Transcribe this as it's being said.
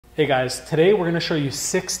Hey guys, today we're going to show you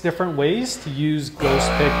 6 different ways to use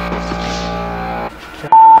ghost pigments.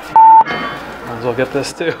 Might as well get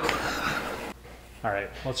this too. Alright,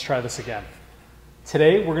 let's try this again.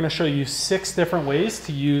 Today we're going to show you 6 different ways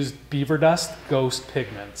to use Beaver Dust ghost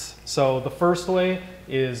pigments. So the first way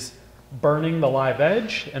is burning the live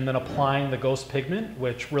edge and then applying the ghost pigment,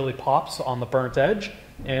 which really pops on the burnt edge.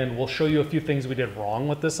 And we'll show you a few things we did wrong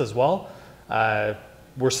with this as well.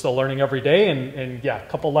 We're still learning every day, and yeah, a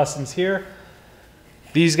couple lessons here.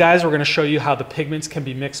 These guys, we're going to show you how the pigments can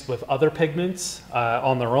be mixed with other pigments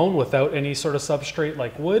on their own without any sort of substrate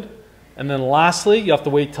like wood. And then lastly, you have to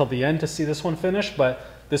wait till the end to see this one finish, but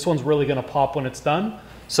this one's really going to pop when it's done.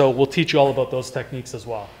 So we'll teach you all about those techniques as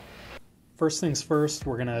well. First things first,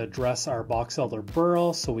 we're going to address our box elder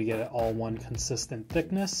burl so we get it all one consistent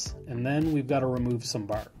thickness, and then we've got to remove some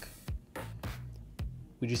bark.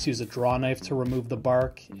 We just use a draw knife to remove the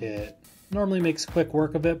bark. It normally makes quick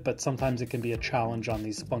work of it, but sometimes it can be a challenge on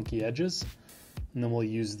these funky edges. And then we'll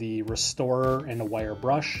use the restorer and a wire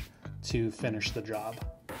brush to finish the job.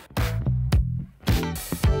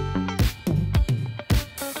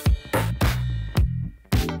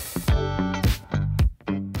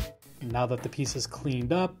 Now that the piece is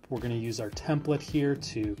cleaned up, we're going to use our template here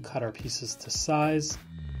to cut our pieces to size.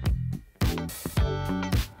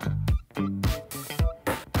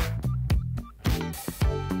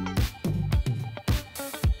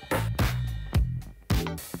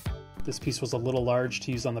 This piece was a little large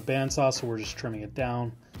to use on the bandsaw, so we're just trimming it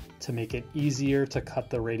down to make it easier to cut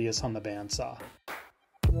the radius on the bandsaw.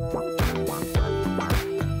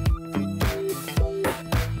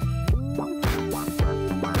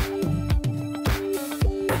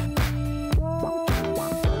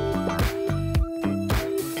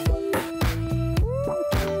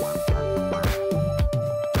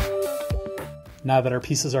 Now that our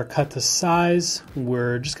pieces are cut to size,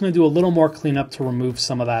 we're just going to do a little more cleanup to remove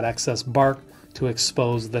some of that excess bark to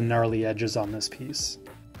expose the gnarly edges on this piece.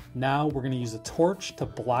 Now we're going to use a torch to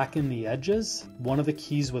blacken the edges. One of the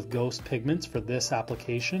keys with ghost pigments for this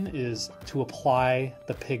application is to apply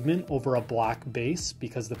the pigment over a black base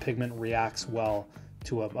because the pigment reacts well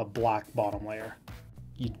to a black bottom layer.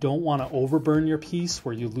 You don't want to overburn your piece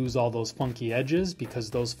where you lose all those funky edges, because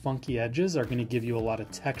those funky edges are going to give you a lot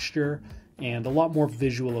of texture and a lot more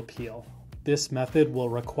visual appeal. This method will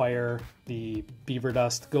require the Beaver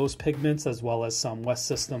Dust ghost pigments as well as some West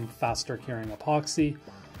System faster curing epoxy.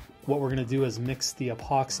 What we're going to do is mix the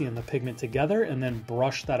epoxy and the pigment together and then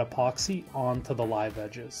brush that epoxy onto the live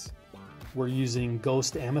edges. We're using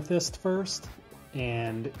Ghost Amethyst first,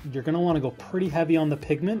 and you're going to want to go pretty heavy on the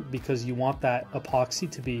pigment because you want that epoxy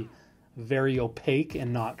to be very opaque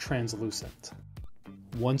and not translucent.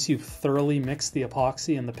 Once you've thoroughly mixed the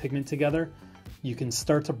epoxy and the pigment together, you can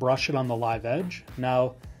start to brush it on the live edge.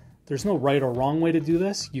 Now, there's no right or wrong way to do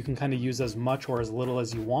this. You can kind of use as much or as little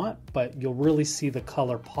as you want, but you'll really see the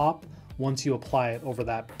color pop once you apply it over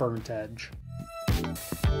that burnt edge.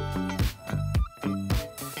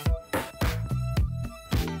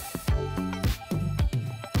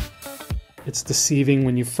 It's deceiving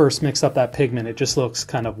when you first mix up that pigment. It just looks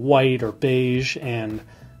kind of white or beige, and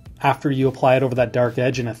after you apply it over that dark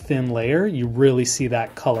edge in a thin layer, you really see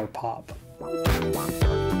that color pop.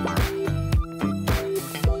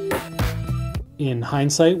 In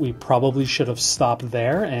hindsight, we probably should have stopped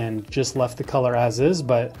there and just left the color as is,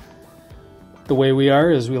 but the way we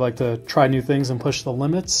are is we like to try new things and push the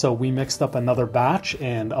limits, so we mixed up another batch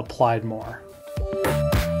and applied more.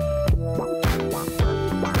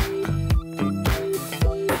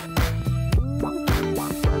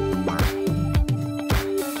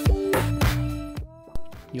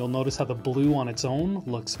 You'll notice how the blue on its own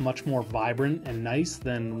looks much more vibrant and nice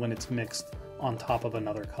than when it's mixed on top of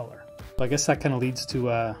another color. So I guess that kind of leads to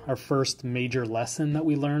our first major lesson that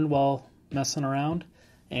we learned while messing around.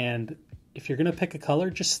 And if you're going to pick a color,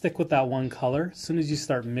 just stick with that one color. As soon as you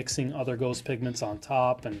start mixing other ghost pigments on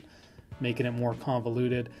top and making it more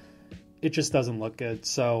convoluted, it just doesn't look good.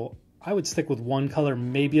 So I would stick with one color,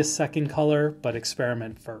 maybe a second color, but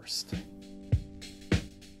experiment first.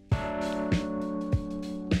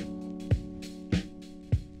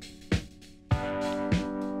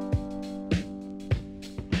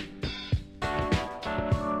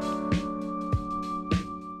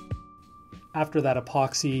 After that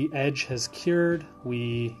epoxy edge has cured,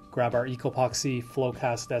 we grab our Epoxy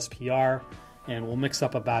Flowcast SPR and we'll mix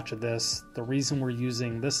up a batch of this. The reason we're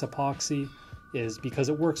using this epoxy is because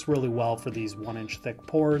it works really well for these 1-inch thick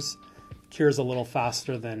pours. Cures a little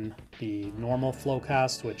faster than the normal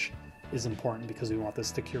Flowcast, which is important because we want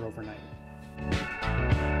this to cure overnight.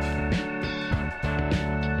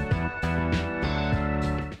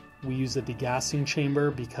 we use a degassing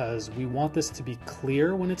chamber because we want this to be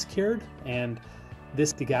clear when it's cured, and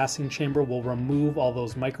this degassing chamber will remove all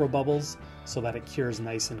those micro bubbles so that it cures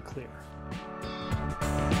nice and clear.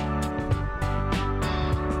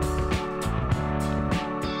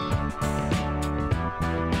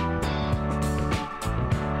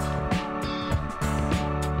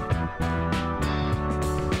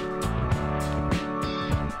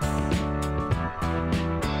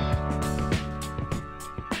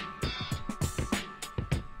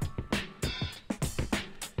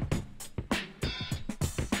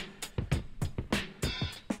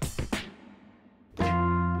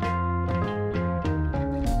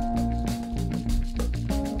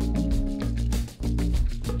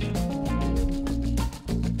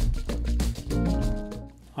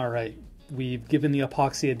 Alright, we've given the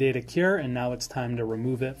epoxy a day to cure, and now it's time to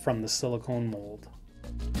remove it from the silicone mold.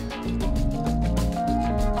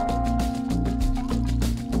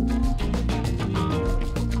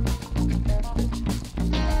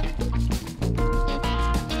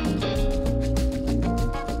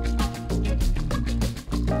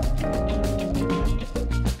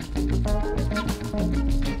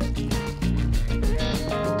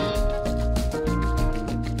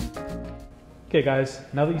 Okay guys,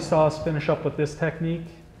 now that you saw us finish up with this technique,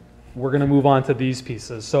 we're going to move on to these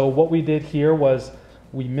pieces. So what we did here was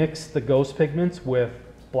we mixed the ghost pigments with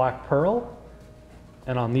black pearl,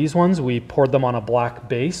 and on these ones we poured them on a black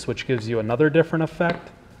base, which gives you another different effect.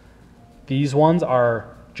 These ones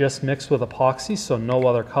are just mixed with epoxy, so no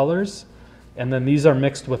other colors, and then these are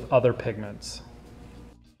mixed with other pigments.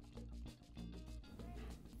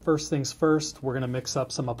 First things first, we're going to mix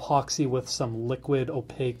up some epoxy with some liquid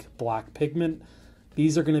opaque black pigment.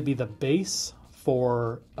 These are going to be the base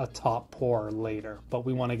for a top pour later, but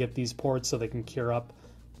we want to get these poured so they can cure up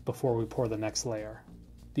before we pour the next layer.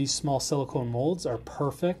 These small silicone molds are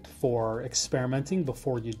perfect for experimenting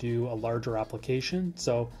before you do a larger application,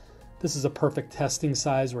 so this is a perfect testing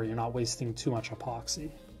size where you're not wasting too much epoxy.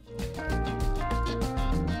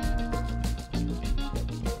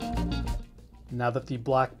 Now that the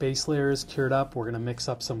black base layer is cured up, we're going to mix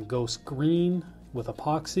up some ghost green with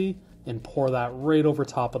epoxy and pour that right over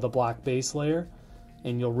top of the black base layer,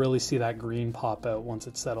 and you'll really see that green pop out once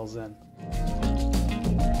it settles in.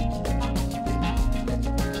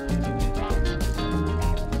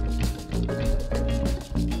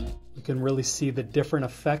 You can really see the different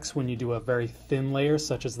effects when you do a very thin layer,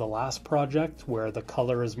 such as the last project where the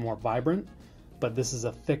color is more vibrant, but this is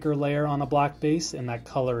a thicker layer on a black base and that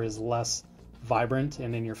color is less vibrant,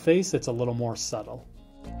 and in your face it's a little more subtle.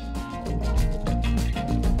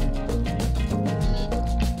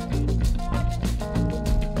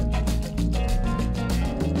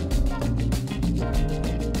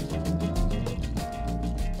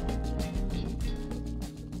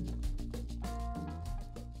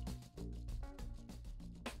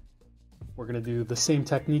 We're going to do the same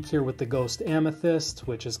technique here with the Ghost Amethyst,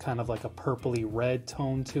 which is kind of like a purpley red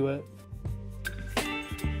tone to it.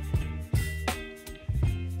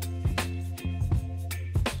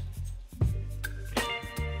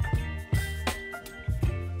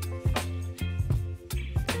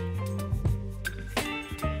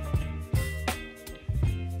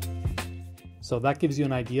 So that gives you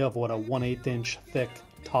an idea of what a 1/8 inch thick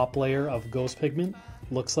top layer of ghost pigment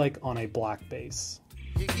looks like on a black base.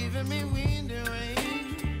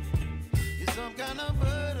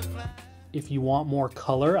 If you want more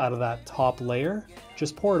color out of that top layer,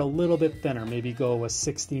 just pour it a little bit thinner, maybe go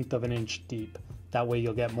 1/16 of an inch deep. That way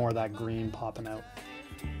you'll get more of that green popping out.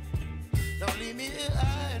 Don't leave me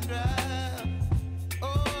high and dry.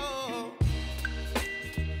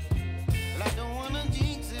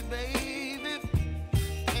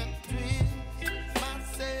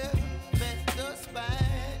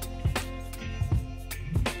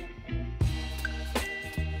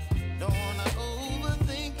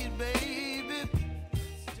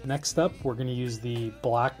 Next up, we're going to use the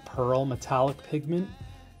black pearl metallic pigment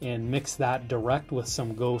and mix that direct with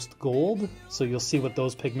some ghost gold, so you'll see what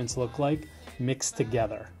those pigments look like mixed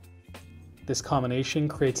together. This combination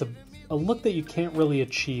creates a look that you can't really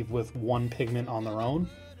achieve with one pigment on their own.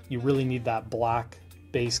 You really need that black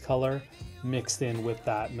base color mixed in with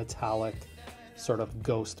that metallic sort of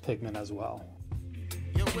ghost pigment as well.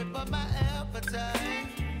 You whip up my appetite.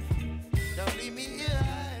 Don't leave me here.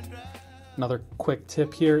 Another quick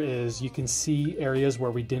tip here is you can see areas where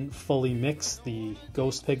we didn't fully mix the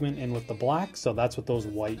ghost pigment in with the black, so that's what those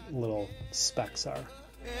white little specks are.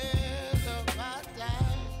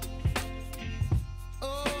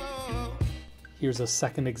 Here's a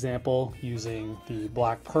second example using the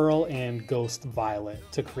black pearl and ghost violet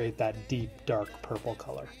to create that deep dark purple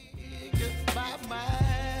color.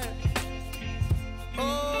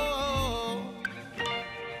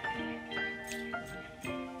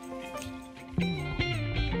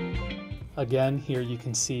 Again, here you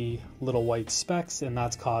can see little white specks, and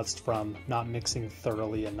that's caused from not mixing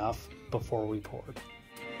thoroughly enough before we poured.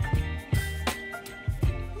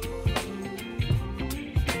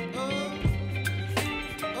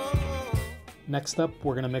 Next up,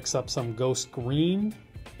 we're going to mix up some ghost green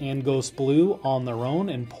and ghost blue on their own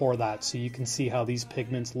and pour that so you can see how these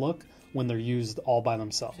pigments look when they're used all by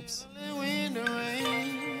themselves.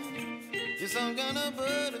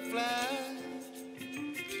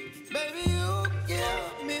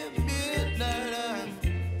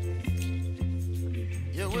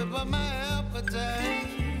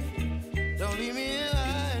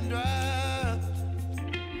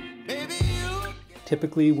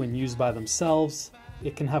 Typically, when used by themselves,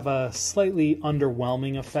 it can have a slightly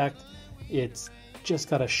underwhelming effect. It's just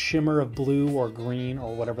got a shimmer of blue or green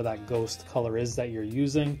or whatever that ghost color is that you're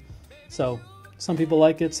using. So some people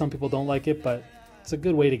like it, some people don't like it, but it's a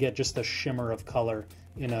good way to get just a shimmer of color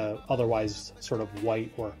in a otherwise sort of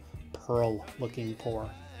white or pearl looking pour.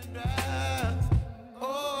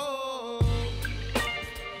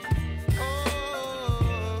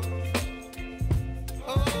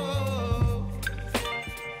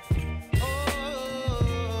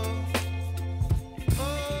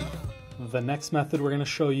 The next method we're going to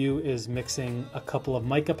show you is mixing a couple of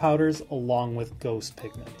mica powders along with ghost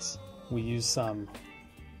pigments. We use some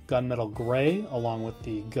gunmetal gray along with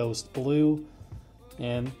the ghost blue,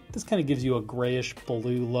 and this kind of gives you a grayish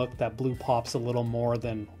blue look. That blue pops a little more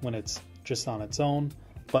than when it's just on its own,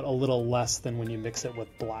 but a little less than when you mix it with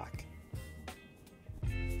black.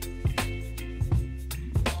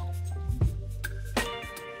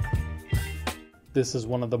 This is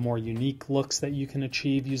one of the more unique looks that you can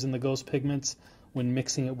achieve using the ghost pigments when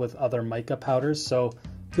mixing it with other mica powders, so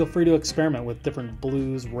feel free to experiment with different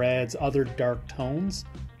blues, reds, other dark tones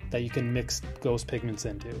that you can mix ghost pigments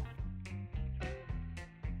into.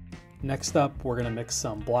 Next up, we're going to mix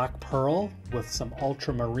some black pearl with some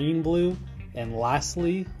ultramarine blue, and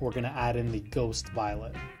lastly, we're going to add in the ghost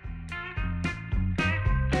violet.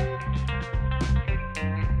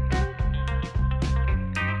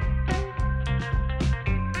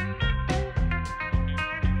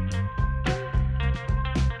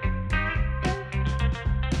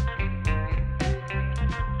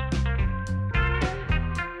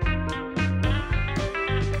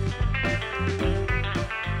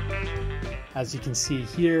 As you can see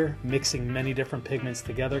here, mixing many different pigments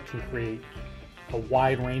together can create a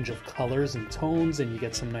wide range of colors and tones, and you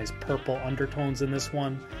get some nice purple undertones in this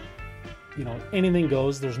one. You know, anything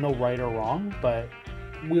goes, there's no right or wrong, but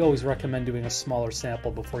we always recommend doing a smaller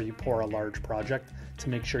sample before you pour a large project to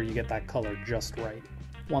make sure you get that color just right.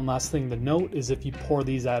 One last thing to note is if you pour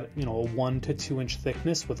these at, a 1 to 2 inch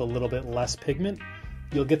thickness with a little bit less pigment,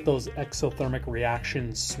 you'll get those exothermic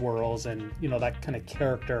reaction swirls and that kind of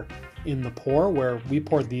character in the pour, where we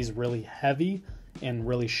poured these really heavy and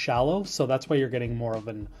really shallow, so that's why you're getting more of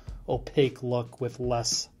an opaque look with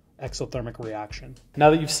less exothermic reaction. Now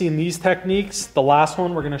that you've seen these techniques, the last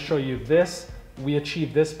one we're going to show you this. We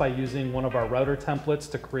achieved this by using one of our router templates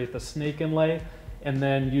to create the snake inlay, and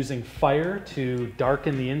then using fire to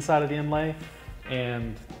darken the inside of the inlay,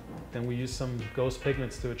 and then we use some ghost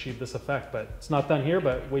pigments to achieve this effect. But it's not done here,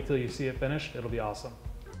 but wait till you see it finished, it'll be awesome.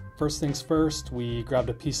 First things first, we grabbed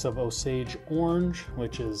a piece of Osage orange,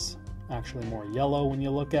 which is actually more yellow when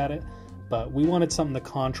you look at it, but we wanted something to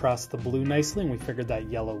contrast the blue nicely, and we figured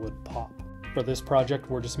that yellow would pop. For this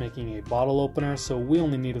project, we're just making a bottle opener, so we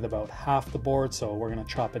only needed about half the board, so we're gonna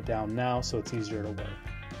chop it down now so it's easier to work.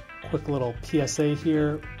 Quick little PSA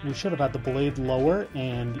here, we should have had the blade lower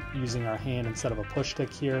and using our hand instead of a push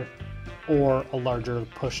stick here, or a larger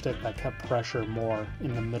push stick that kept pressure more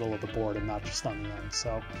in the middle of the board and not just on the end.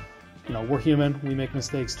 So, we're human, we make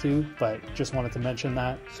mistakes too, but just wanted to mention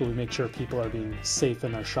that so we make sure people are being safe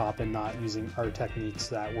in their shop and not using our techniques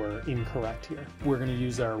that were incorrect here. We're going to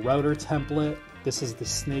use our router template. This is the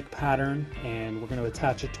snake pattern, and we're going to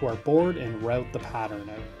attach it to our board and route the pattern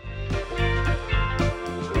out.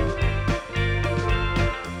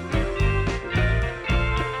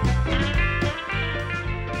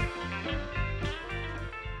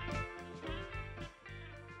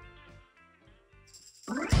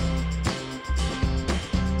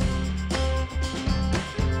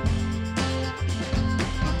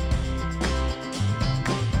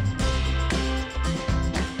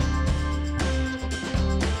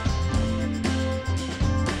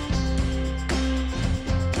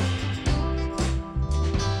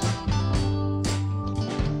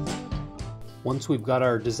 Once we've got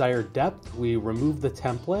our desired depth, we remove the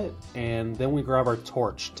template and then we grab our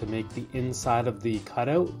torch to make the inside of the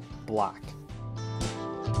cutout black.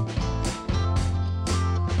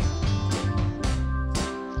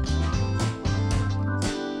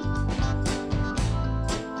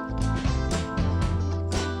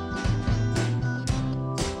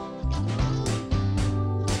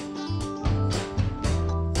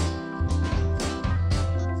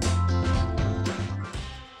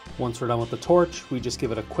 Once we're done with the torch, we just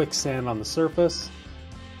give it a quick sand on the surface.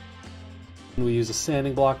 And we use a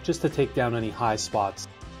sanding block just to take down any high spots.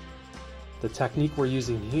 The technique we're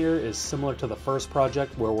using here is similar to the first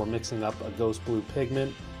project where we're mixing up a ghost blue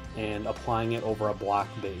pigment and applying it over a black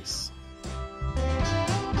base.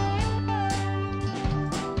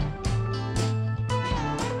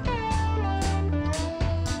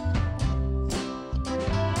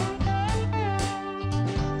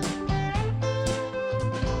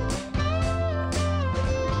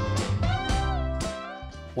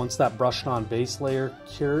 Once that brushed on base layer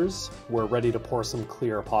cures, we're ready to pour some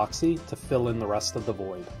clear epoxy to fill in the rest of the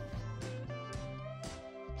void.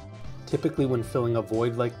 Typically when filling a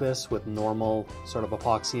void like this with normal sort of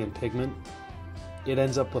epoxy and pigment, it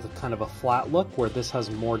ends up with a kind of a flat look, where this has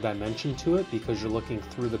more dimension to it because you're looking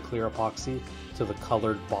through the clear epoxy to the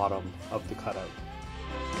colored bottom of the cutout.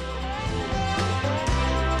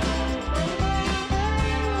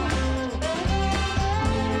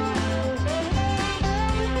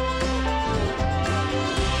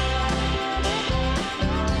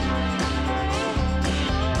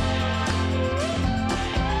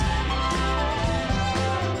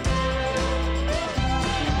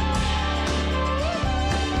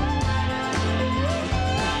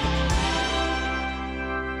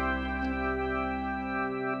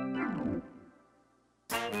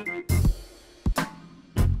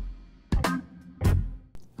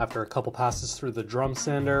 After a couple passes through the drum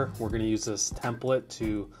sander, we're going to use this template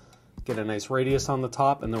to get a nice radius on the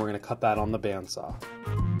top, and then we're going to cut that on the bandsaw.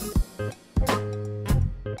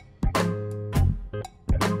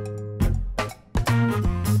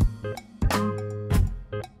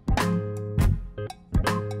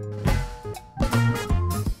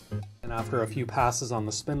 And after a few passes on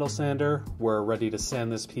the spindle sander, we're ready to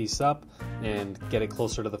sand this piece up and get it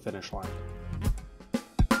closer to the finish line.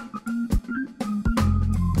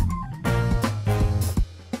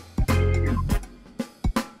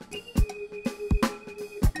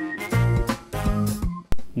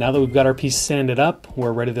 Now that we've got our piece sanded up,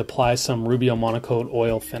 we're ready to apply some Rubio Monocoat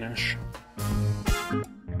oil finish.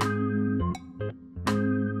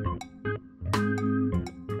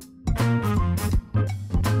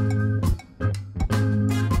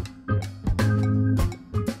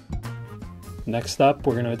 Next up,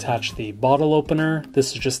 we're going to attach the bottle opener. This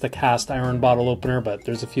is just the cast iron bottle opener, but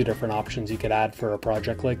there's a few different options you could add for a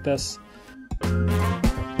project like this.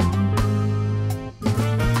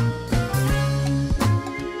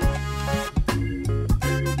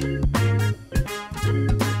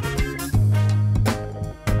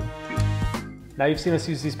 Now you've seen us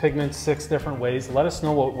use these pigments 6 different ways. Let us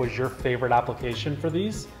know what was your favorite application for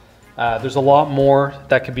these. There's a lot more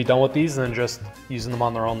that could be done with these than just using them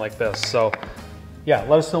on their own like this. So yeah,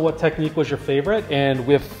 let us know what technique was your favorite. And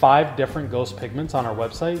we have 5 different ghost pigments on our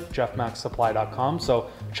website, jeffmacksupply.com. So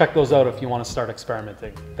check those out if you want to start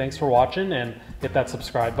experimenting. Thanks for watching, and hit that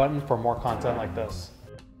subscribe button for more content like this.